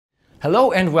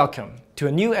Hello and welcome to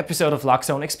a new episode of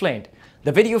Loxone Explained,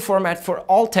 the video format for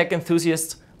all tech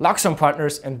enthusiasts, Loxone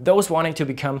partners, and those wanting to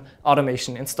become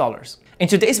automation installers. In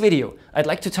today's video, I'd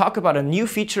like to talk about a new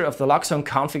feature of the Loxone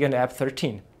Config and App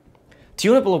 13,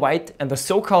 tunable white and the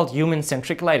so-called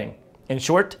human-centric lighting, in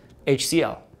short,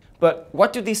 HCL. But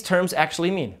what do these terms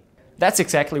actually mean? That's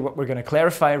exactly what we're going to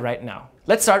clarify right now.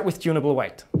 Let's start with tunable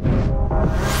white.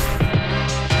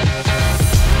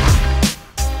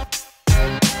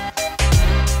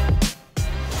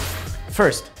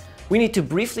 First, we need to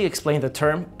briefly explain the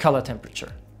term color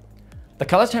temperature. The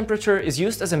color temperature is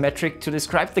used as a metric to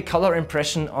describe the color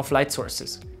impression of light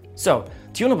sources. So,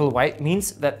 tunable white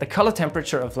means that the color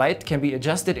temperature of light can be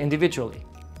adjusted individually.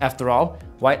 After all,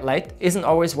 white light isn't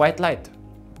always white light.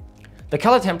 The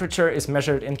color temperature is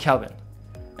measured in Kelvin.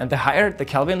 And the higher the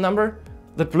Kelvin number,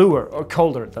 the bluer or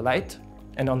colder the light.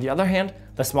 And on the other hand,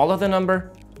 the smaller the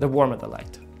number, the warmer the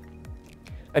light.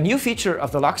 A new feature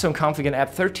of the Loxone Config and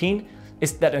App 13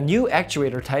 is that a new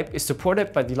actuator type is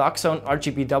supported by the Loxone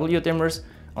Rgbw dimmers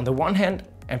on the one hand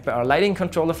and by our lighting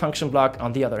controller function block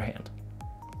on the other hand.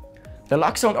 The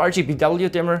Loxone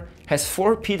Rgbw dimmer has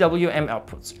 4 PWM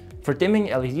outputs for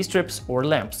dimming LED strips or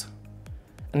lamps.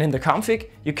 And in the config,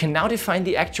 you can now define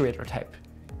the actuator type.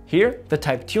 Here, the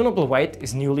type tunable white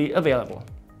is newly available.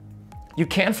 You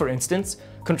can, for instance,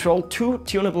 control 2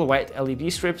 tunable white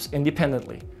LED strips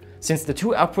independently, since the 2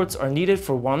 outputs are needed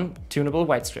for one tunable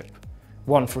white strip.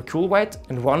 One for cool white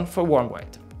and one for warm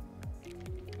white.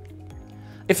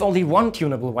 If only one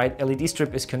tunable white LED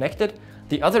strip is connected,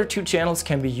 the other 2 channels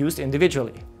can be used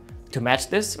individually. To match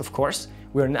this, of course,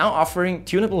 we are now offering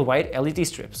tunable white LED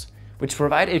strips, which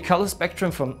provide a color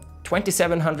spectrum from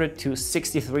 2700 to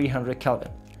 6300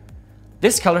 Kelvin.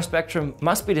 This color spectrum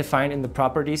must be defined in the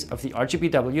properties of the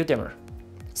Rgbw dimmer.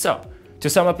 So, to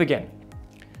sum up again,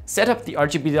 set up the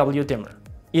Rgbw dimmer,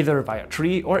 either via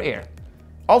tree or air.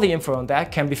 All the info on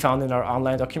that can be found in our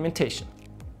online documentation.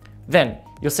 Then,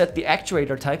 you'll set the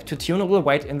actuator type to tunable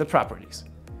white in the properties.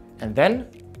 And then,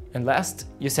 and last,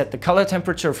 you set the color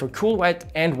temperature for cool white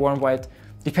and warm white,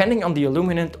 depending on the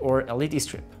illuminant or LED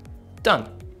strip. Done!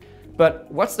 But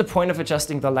what's the point of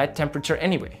adjusting the light temperature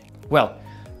anyway? Well,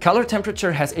 color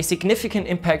temperature has a significant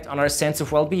impact on our sense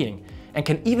of well-being and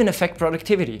can even affect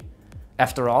productivity.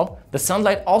 After all, the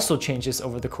sunlight also changes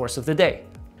over the course of the day.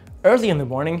 Early in the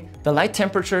morning, the light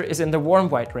temperature is in the warm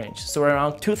white range, so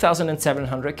around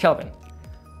 2700 Kelvin.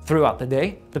 Throughout the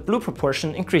day, the blue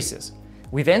proportion increases.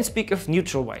 We then speak of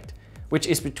neutral white, which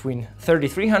is between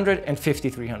 3300 and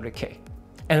 5300 K.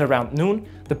 And around noon,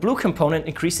 the blue component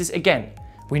increases again.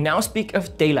 We now speak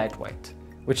of daylight white,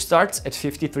 which starts at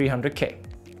 5300 K.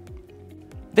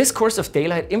 This course of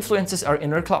daylight influences our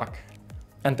inner clock.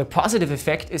 And the positive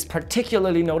effect is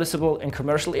particularly noticeable in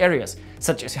commercial areas,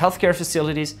 such as healthcare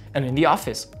facilities and in the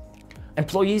office.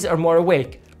 Employees are more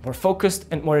awake, more focused,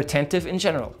 and more attentive in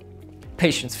general.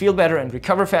 Patients feel better and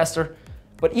recover faster,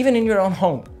 but even in your own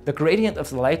home, the gradient of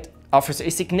the light offers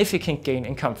a significant gain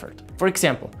in comfort. For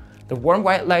example, the warm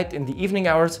white light in the evening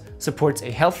hours supports a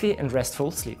healthy and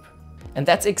restful sleep. And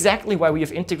that's exactly why we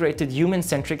have integrated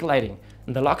human-centric lighting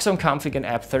in the Loxone Config and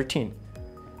App 13.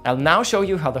 I'll now show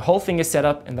you how the whole thing is set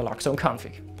up in the Loxone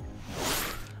config.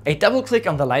 A double click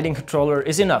on the lighting controller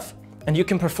is enough, and you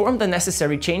can perform the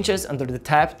necessary changes under the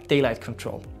tab Daylight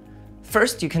Control.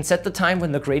 First, you can set the time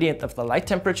when the gradient of the light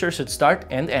temperature should start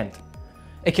and end.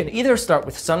 It can either start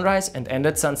with sunrise and end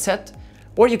at sunset,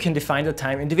 or you can define the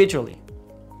time individually.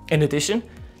 In addition,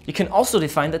 you can also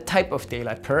define the type of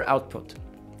daylight per output.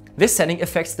 This setting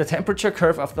affects the temperature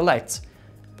curve of the lights.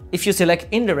 If you select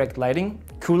indirect lighting,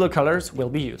 cooler colors will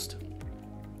be used.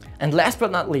 And last but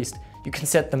not least, you can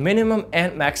set the minimum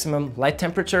and maximum light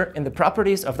temperature in the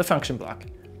properties of the function block.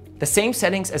 The same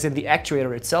settings as in the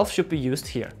actuator itself should be used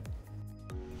here.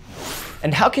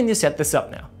 And how can you set this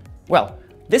up now? Well,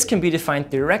 this can be defined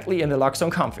directly in the Loxone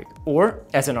config, or,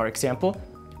 as in our example,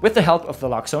 with the help of the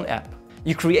Loxone app.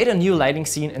 You create a new lighting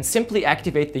scene and simply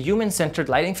activate the human-centered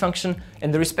lighting function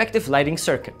in the respective lighting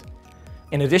circuit.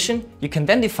 In addition, you can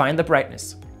then define the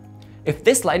brightness. If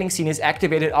this lighting scene is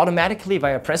activated automatically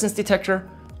via presence detector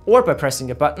or by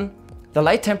pressing a button, the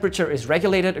light temperature is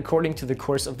regulated according to the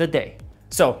course of the day.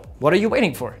 So, what are you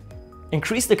waiting for?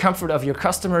 Increase the comfort of your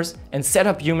customers and set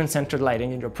up human-centered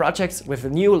lighting in your projects with the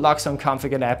new Loxone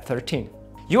Config and App 13.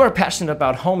 You are passionate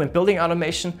about home and building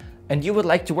automation and you would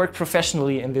like to work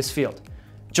professionally in this field.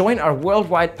 Join our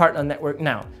worldwide partner network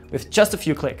now with just a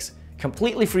few clicks,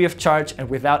 completely free of charge and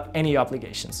without any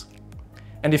obligations.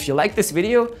 And if you like this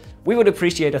video, we would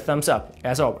appreciate a thumbs up,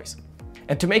 as always.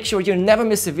 And to make sure you never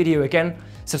miss a video again,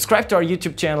 subscribe to our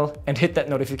YouTube channel and hit that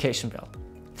notification bell.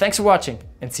 Thanks for watching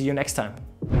and see you next time.